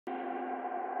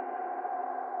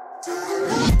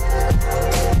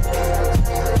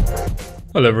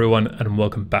Hello everyone and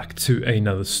welcome back to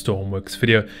another Stormworks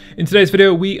video. In today's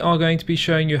video we are going to be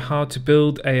showing you how to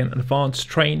build an advanced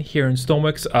train here in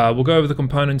Stormworks. We'll go over the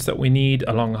components that we need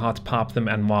along how to pipe them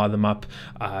and wire them up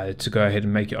to go ahead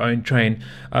and make your own train.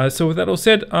 So with that all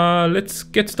said, let's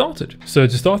get started. So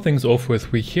to start things off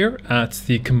with, we're here at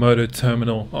the Komodo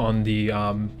terminal on the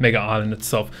Mega Island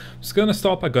itself. I'm just going to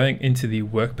start by going into the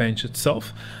workbench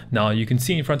itself. Now you can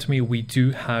see in front of me we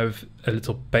do have a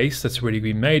little base that's already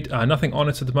been made, nothing on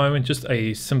it at the moment, just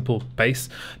a simple base.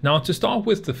 Now to start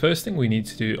with, the first thing we need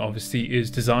to do obviously is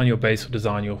design your base or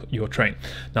design your train.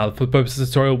 Now for the purpose of the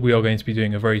tutorial we are going to be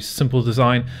doing a very simple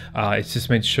design. It's just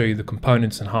meant to show you the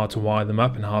components and how to wire them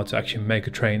up and how to actually make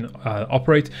a train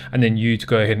operate, and then you to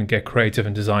go ahead and get creative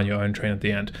and design your own train at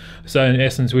the end. So in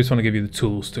essence we just want to give you the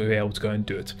tools to be able to go and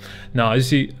do it. Now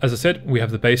as I said, we have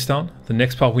the base down. The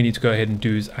next part we need to go ahead and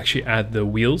do is actually add the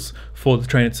wheels for the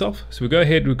train itself. So we go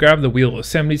ahead, we grab the wheel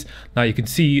assemblies. Now you can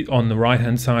see on the right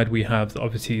hand side we have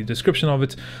obviously the description of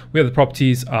it. We have the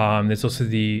properties, there's also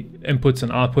the inputs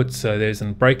and outputs. So there's a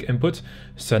brake input,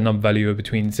 so a number value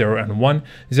between 0 and 1.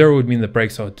 0 would mean the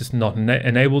brakes are just not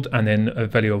enabled, and then a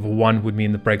value of 1 would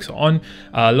mean the brakes are on.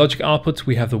 Logic outputs,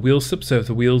 we have the wheel slip, so if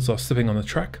the wheels are slipping on the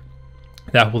track,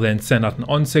 that will then send out an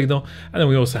on signal. And then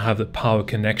we also have the power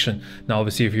connection. Now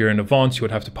obviously if you're in advanced you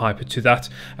would have to pipe it to that,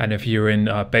 and if you're in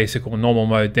basic or normal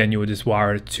mode then you would just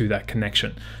wire it to that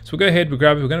connection. So we'll go ahead, we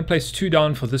grab it. We're going to place 2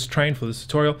 down for this train, for this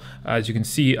tutorial. As you can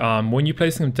see, when you're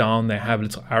placing them down they have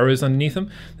little arrows underneath them.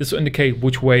 This will indicate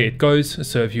which way it goes.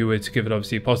 So if you were to give it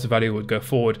obviously a positive value, it would go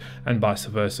forward and vice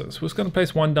versa. So we're just going to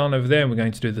place 1 down over there, and we're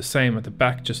going to do the same at the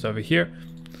back just over here.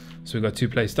 So we've got 2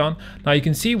 placed down. Now you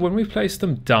can see when we place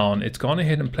them down, it's gone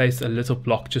ahead and placed a little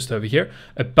block just over here.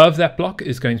 Above that block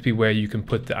is going to be where you can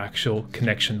put the actual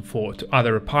connection for to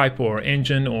either a pipe or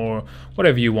engine or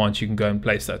whatever you want. You can go and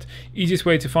place that. Easiest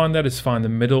way to find that is find the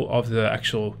middle of the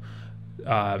actual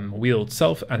wheel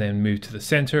itself and then move to the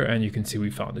center, and you can see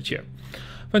we found it here.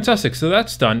 Fantastic, so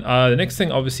that's done. The next thing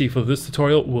obviously for this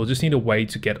tutorial, we'll just need a way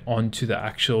to get onto the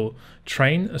actual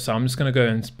train. So I'm just going to go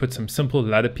and put some simple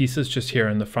ladder pieces just here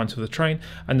in the front of the train,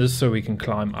 and this is so we can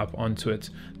climb up onto it.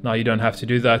 Now you don't have to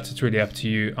do that, it's really up to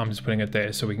you. I'm just putting it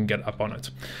there so we can get up on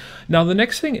it. Now the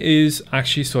next thing is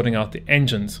actually sorting out the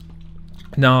engines.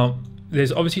 Now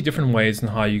there's obviously different ways in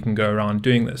how you can go around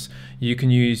doing this. You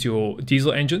can use your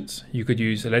diesel engines, you could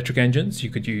use electric engines, you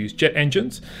could use jet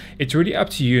engines. It's really up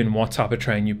to you and what type of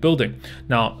train you're building.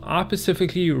 Now, I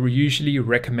specifically usually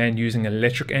recommend using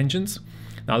electric engines.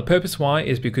 Now the purpose why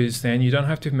is because then you don't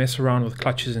have to mess around with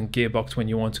clutches and gearbox when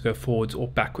you want to go forwards or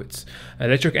backwards.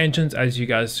 Electric engines, as you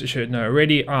guys should know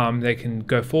already, they can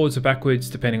go forwards or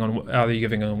backwards depending on either you're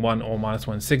giving a 1 or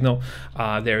 -1 signal.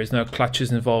 There is no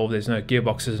clutches involved, there's no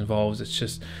gearboxes involved, it's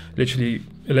just literally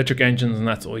electric engines, and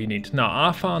that's all you need. Now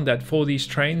I found that for these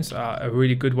trains, a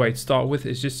really good way to start with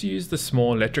is just to use the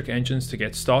small electric engines to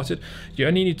get started. You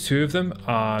only need 2 of them,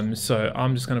 so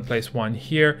I'm just going to place 1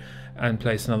 here and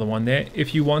place another 1 there.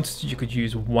 If you wanted, you could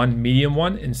use 1 medium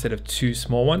one instead of 2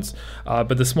 small ones,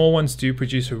 but the small ones do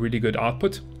produce a really good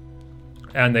output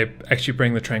and they actually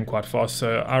bring the train quite fast,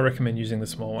 so I recommend using the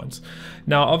small ones.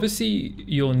 Now obviously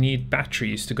you'll need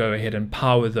batteries to go ahead and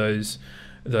power those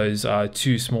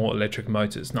 2 small electric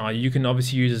motors. Now you can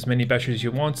obviously use as many batteries as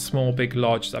you want, small, big,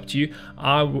 large, it's up to you.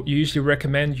 I usually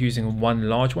recommend using 1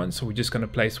 large one, so we're just going to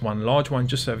place 1 large one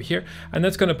just over here, and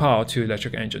that's going to power 2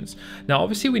 electric engines. Now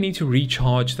obviously we need to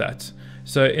recharge that.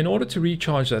 So in order to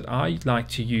recharge that, I like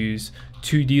to use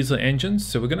 2 diesel engines.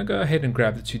 So we're going to go ahead and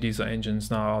grab the 2 diesel engines.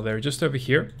 Now they're just over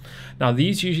here. Now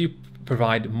these usually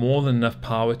provide more than enough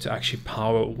power to actually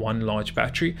power 1 large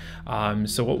battery.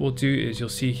 So what we'll do is, you'll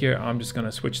see here, I'm just going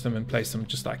to switch them and place them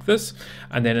just like this,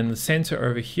 and then in the center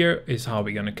over here is how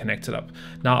we're going to connect it up.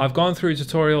 Now I've gone through a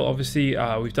tutorial, obviously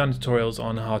we've done tutorials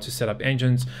on how to set up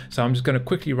engines, so I'm just going to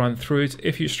quickly run through it.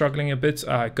 If you're struggling a bit,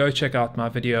 go check out my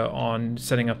video on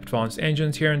setting up advanced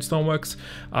engines here in Stormworks.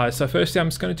 So firstly I'm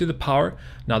just going to do the power.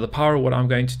 Now the power, what I'm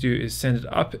going to do is send it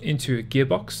up into a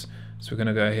gearbox. So we're going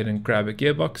to go ahead and grab a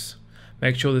gearbox.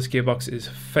 Make sure this gearbox is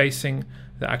facing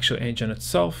the actual engine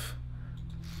itself.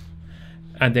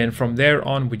 And then from there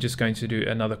on, we're just going to do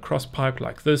another cross pipe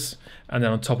like this. And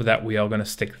then on top of that, we are going to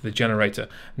stick the generator.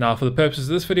 Now, for the purposes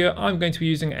of this video, I'm going to be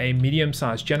using a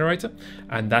medium-sized generator,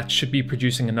 and that should be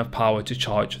producing enough power to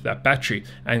charge that battery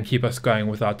and keep us going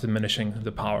without diminishing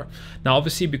the power. Now,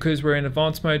 obviously, because we're in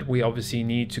advanced mode, we obviously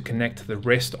need to connect the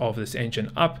rest of this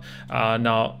engine up.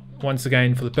 Now, once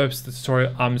again, for the purpose of the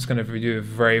tutorial, I'm just going to do a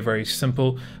very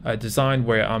simple design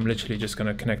where I'm literally just going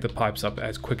to connect the pipes up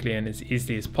as quickly and as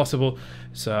easily as possible.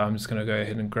 So I'm just going to go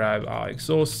ahead and grab our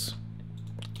exhausts,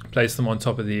 place them on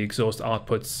top of the exhaust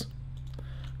outputs,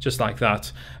 just like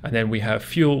that. And then we have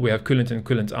fuel, we have coolant and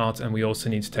coolant out, and we also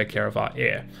need to take care of our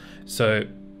air. So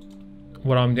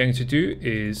what I'm going to do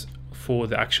is, for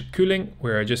the actual cooling,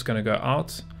 we're just going to go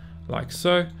out like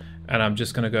so, and I'm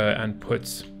just going to go and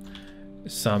put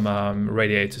some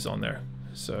radiators on there.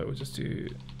 So we'll just do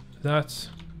that,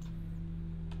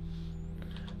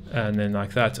 and then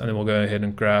like that, and then we'll go ahead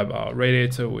and grab our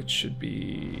radiator, which should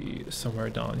be somewhere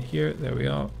down here. There we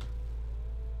are.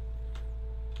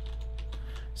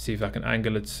 See if I can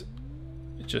angle it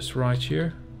just right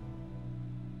here.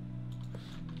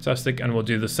 Fantastic. And we'll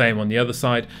do the same on the other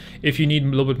side. If you need a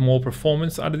little bit more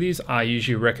performance out of these, I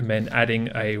usually recommend adding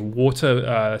a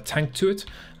water tank to it,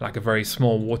 like a very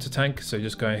small water tank. So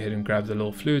just go ahead and grab the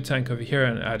little fluid tank over here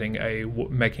and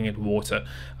making it water.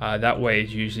 That way it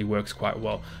usually works quite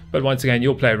well. But once again,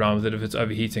 you'll play around with it. If it's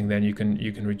overheating, then you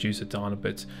can reduce it down a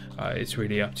bit. It's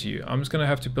really up to you. I'm just going to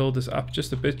have to build this up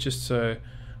just a bit, just so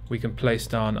we can place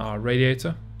down our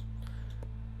radiator.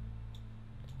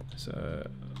 So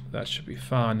that should be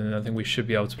fine, and I think we should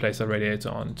be able to place our radiator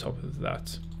on top of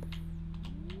that.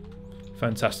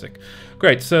 Fantastic.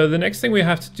 Great, so the next thing we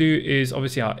have to do is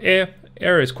obviously our air.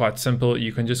 Air is quite simple.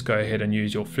 You can just go ahead and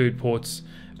use your fluid ports,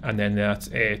 and then that's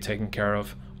air taken care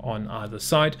of on either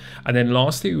side. And then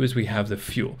lastly is we have the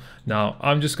fuel. Now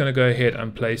I'm just going to go ahead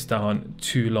and place down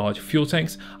 2 large fuel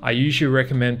tanks. I usually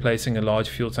recommend placing a large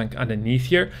fuel tank underneath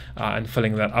here and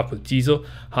filling that up with diesel.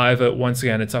 However, once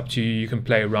again, it's up to you. You can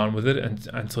play around with it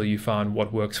until you find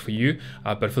what works for you.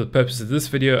 But for the purpose of this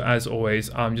video, as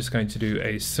always, I'm just going to do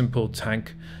a simple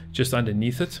tank just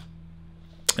underneath it,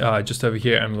 just over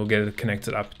here, and we'll get it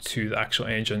connected up to the actual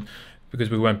engine,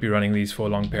 because we won't be running these for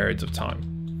long periods of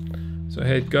time.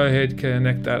 So go ahead,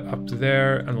 connect that up to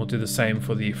there, and we'll do the same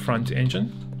for the front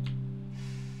engine.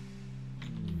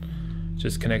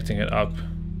 Just connecting it up,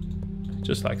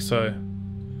 just like so.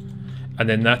 And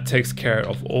then that takes care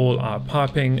of all our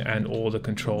piping and all the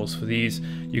controls for these.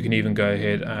 You can even go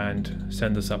ahead and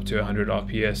send this up to 100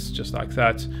 RPS, just like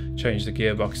that. Change the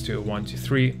gearbox to a 1 to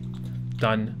 3,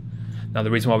 done. Now the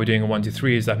reason why we're doing a 1 to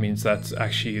 3 is that means that's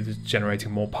actually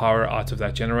generating more power out of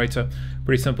that generator.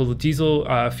 Pretty simple. The diesel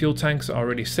fuel tanks are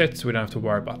already set, so we don't have to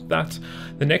worry about that.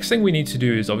 The next thing we need to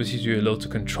do is obviously do a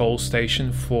little control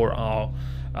station for our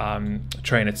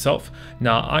train itself.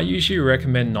 Now I usually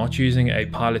recommend not using a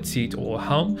pilot seat or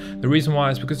helm. The reason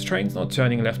why is because the train's not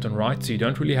turning left and right, so you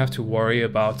don't really have to worry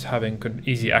about having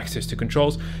easy access to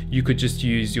controls. You could just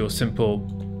use your simple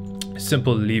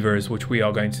levers, which we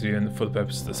are going to do for the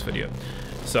purpose of this video.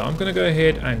 So I'm going to go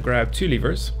ahead and grab 2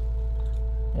 levers,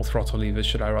 or throttle levers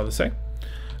should I rather say.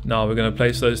 Now we're going to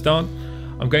place those down.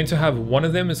 I'm going to have one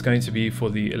of them is going to be for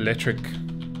the electric,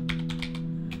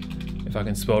 if I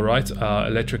can spell right,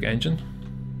 electric engine,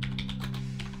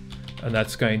 and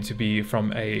that's going to be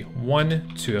from a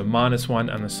 1 to a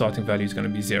 -1, and the starting value is going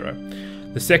to be 0.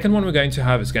 The second one we're going to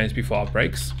have is going to be for our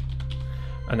brakes,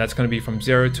 and that's going to be from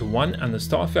 0 to 1, and the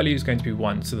start value is going to be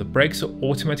 1. So the brakes are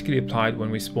automatically applied when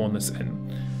we spawn this in.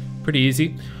 Pretty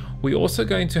easy. We're also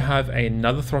going to have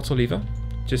another throttle lever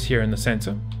just here in the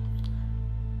center.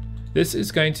 This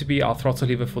is going to be our throttle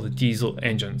lever for the diesel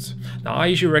engines. Now I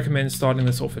usually recommend starting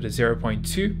this off at a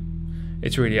 0.2.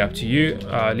 It's really up to you.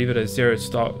 Leave it as 0 to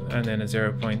start, and then a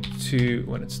 0.2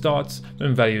 when it starts.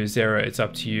 Minimum value is 0, it's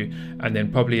up to you. And then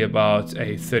probably about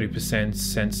a 30%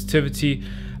 sensitivity.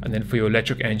 And then for your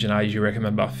electric engine, I usually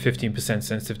recommend about 15%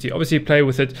 sensitivity. Obviously play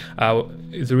with it.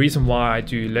 The reason why I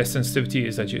do less sensitivity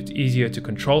is that it's easier to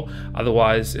control.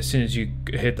 Otherwise, as soon as you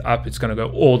hit up, it's going to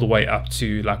go all the way up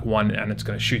to like 1, and it's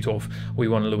going to shoot off. We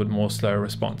want a little bit more slower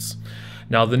response.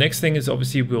 Now the next thing is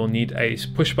obviously we'll need a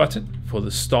push button for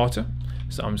the starter.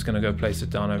 So I'm just going to go place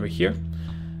it down over here.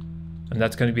 And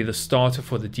that's going to be the starter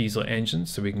for the diesel engine.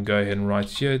 So we can go ahead and write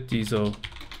here, diesel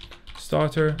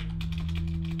starter.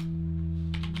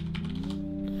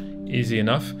 Easy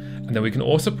enough. And then we can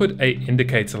also put a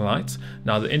indicator light.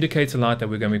 Now the indicator light that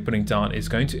we're going to be putting down is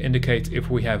going to indicate if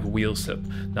we have wheel slip.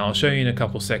 Now I'll show you in a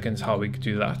couple seconds how we could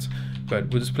do that. But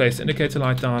we'll just place indicator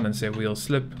light down and say wheel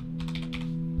slip.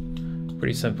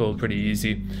 Pretty simple, pretty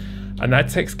easy. And that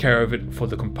takes care of it for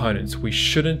the components. We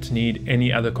shouldn't need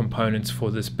any other components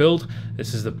for this build.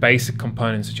 This is the basic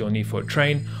components that you'll need for a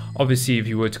train. Obviously, if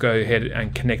you were to go ahead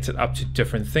and connect it up to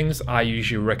different things, I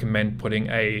usually recommend putting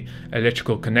a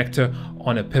electrical connector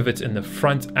on a pivot in the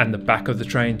front and the back of the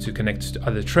train to connect to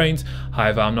other trains.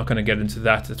 However, I'm not going to get into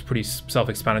that. It's pretty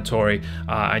self-explanatory,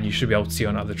 and you should be able to see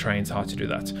on other trains how to do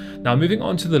that. Now, moving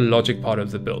on to the logic part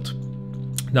of the build.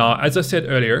 Now, as I said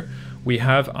earlier, we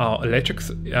have our electric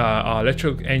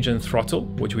engine throttle,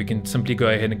 which we can simply go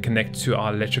ahead and connect to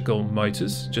our electrical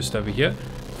motors just over here.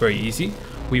 Very easy.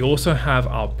 We also have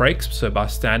our brakes, so by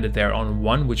standard they're on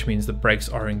 1, which means the brakes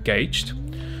are engaged.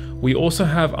 We also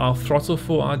have our throttle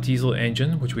for our diesel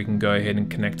engine, which we can go ahead and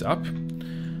connect up.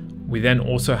 We then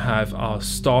also have our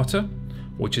starter,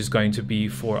 which is going to be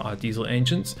for our diesel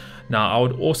engines. Now, I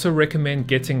would also recommend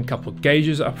getting a couple of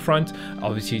gauges up front,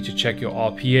 obviously to check your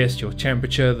RPS, your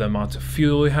temperature, the amount of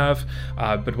fuel you have.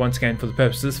 But once again, for the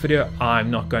purpose of this video,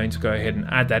 I'm not going to go ahead and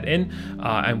add that in,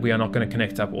 and we are not going to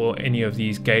connect up any of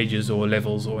these gauges or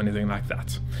levels or anything like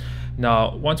that.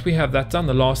 Now, once we have that done,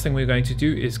 the last thing we're going to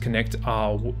do is connect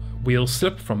our wheel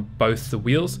slip from both the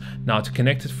wheels. Now, to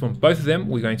connect it from both of them,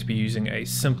 we're going to be using a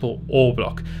simple OR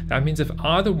block. That means if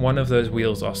either one of those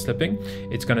wheels are slipping,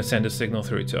 it's going to send a signal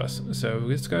through to us. So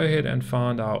let's go ahead and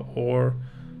find our OR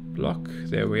block.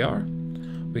 There we are.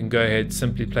 We can go ahead,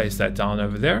 simply place that down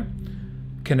over there,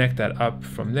 connect that up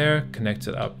from there, connect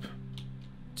it up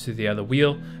to the other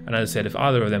wheel, and as I said, if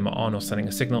either of them are on or sending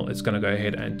a signal, it's going to go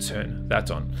ahead and turn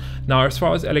that on. Now, as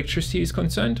far as electricity is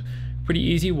concerned, pretty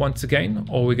easy. Once again,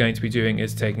 all we're going to be doing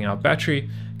is taking our battery,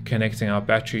 connecting our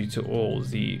battery to all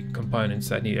the components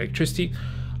that need electricity.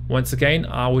 Once again,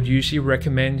 I would usually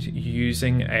recommend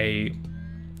using a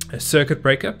circuit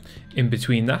breaker in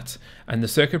between that, and the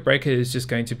circuit breaker is just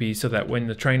going to be so that when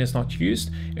the train is not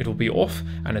used, it will be off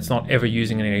and it's not ever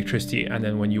using any electricity, and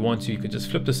then when you want to, you could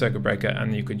just flip the circuit breaker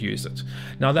and you could use it.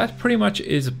 Now, that pretty much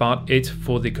is about it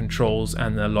for the controls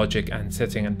and the logic and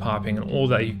setting and piping and all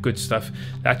that good stuff.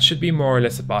 That should be more or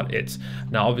less about it.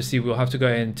 Now, obviously, we'll have to go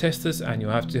ahead and test this, and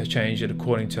you'll have to change it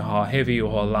according to how heavy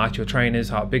or how light your train is,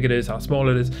 how big it is, how small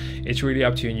it is. It's really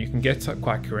up to you, and you can get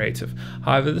quite creative.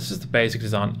 However, this is the basic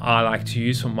design I like to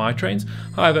use for my trains.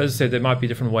 However, as I said, there might be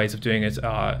different ways of doing it,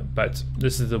 but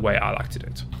this is the way I like to do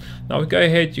it. Now, we go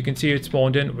ahead, you can see it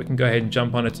spawned in, we can go ahead and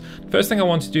jump on it. First thing I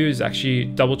want to do is actually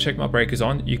double check my brake is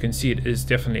on. You can see it is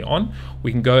definitely on.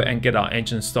 We can go and get our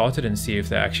engine started and see if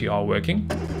they actually are working.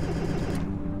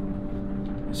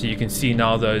 So you can see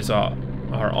now those are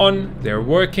on, they're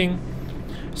working.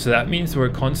 So that means we're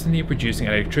constantly producing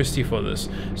electricity for this.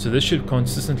 So this should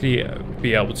consistently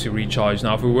be able to recharge.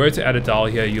 Now, if we were to add a dial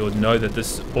here, you'll know that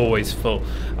this is always full.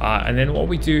 And then what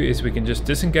we do is we can just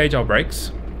disengage our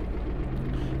brakes,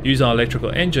 use our electrical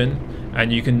engine,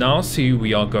 and you can now see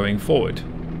we are going forward.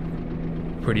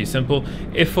 Pretty simple.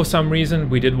 If for some reason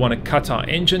we did want to cut our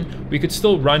engine, we could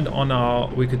still run on our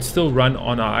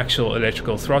actual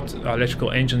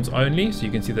electrical engines only. So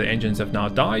you can see the engines have now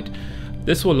died.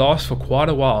 This will last for quite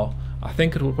a while. I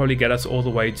think it will probably get us all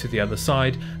the way to the other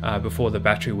side before the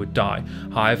battery would die.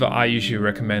 However, I usually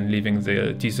recommend leaving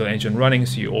the diesel engine running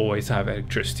so you always have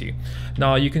electricity.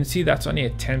 Now, you can see that's only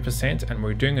at 10%, and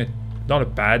we're doing not a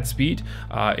bad speed.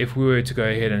 If we were to go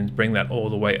ahead and bring that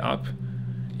all the way up,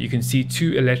 you can see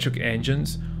 2 electric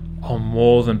engines are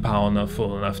more than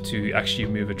powerful enough to actually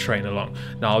move a train along.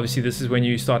 Now, obviously, this is when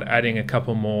you start adding a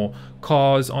couple more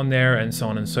cars on there and so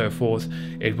on and so forth,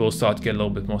 it will start to get a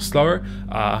little bit more slower.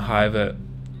 However,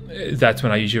 that's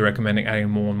when I usually recommend adding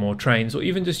more and more trains, or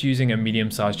even just using a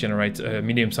medium-sized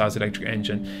electric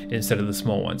engine instead of the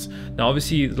small ones. Now,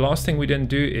 obviously, the last thing we didn't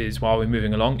do is, while we're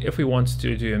moving along, if we wanted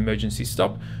to do emergency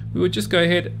stop, we would just go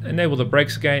ahead, enable the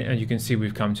brakes again, and you can see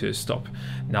we've come to a stop.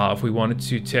 Now, if we wanted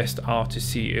to test out to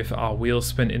see if our wheel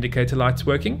spin indicator light's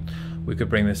working, we could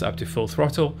bring this up to full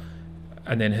throttle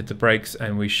and then hit the brakes,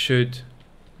 and we should...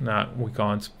 No, we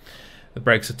can't. The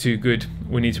brakes are too good.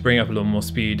 We need to bring up a little more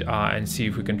speed and see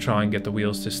if we can try and get the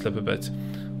wheels to slip a bit.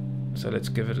 So let's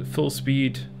give it full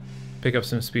speed, pick up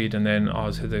some speed, and then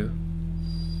I'll hit the...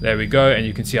 There we go, and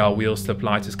you can see our wheel slip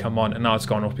light has come on, and now it's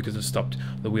gone off because it stopped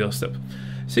the wheel slip.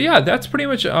 So yeah, that's pretty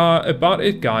much about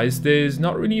it, guys. There's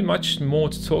not really much more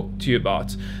to talk to you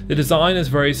about. The design is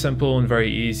very simple and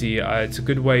very easy. It's a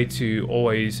good way to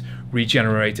always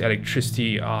regenerate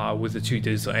electricity with the 2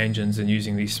 diesel engines and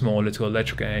using these small little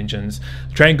electrical engines.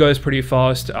 The train goes pretty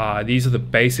fast. These are the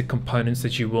basic components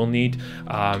that you will need.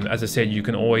 As I said, you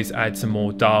can always add some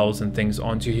more dials and things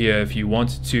onto here if you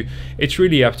wanted to. It's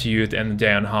really up to you at the end of the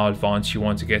day on how advanced you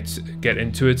want to get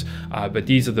into it. But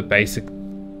these are the basic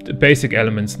basic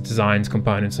elements, designs,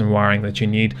 components and wiring that you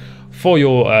need for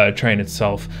your train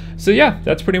itself. So yeah,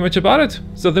 that's pretty much about it.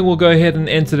 So I think we'll go ahead and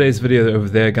end today's video over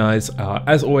there, guys.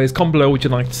 As always, comment below what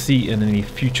you'd like to see in any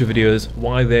future videos.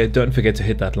 While there, don't forget to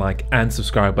hit that like and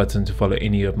subscribe button to follow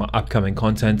any of my upcoming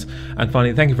content. And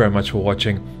finally, thank you very much for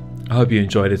watching. I hope you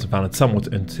enjoyed it and found it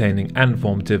somewhat entertaining and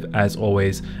informative as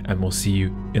always, and we'll see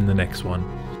you in the next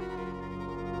one.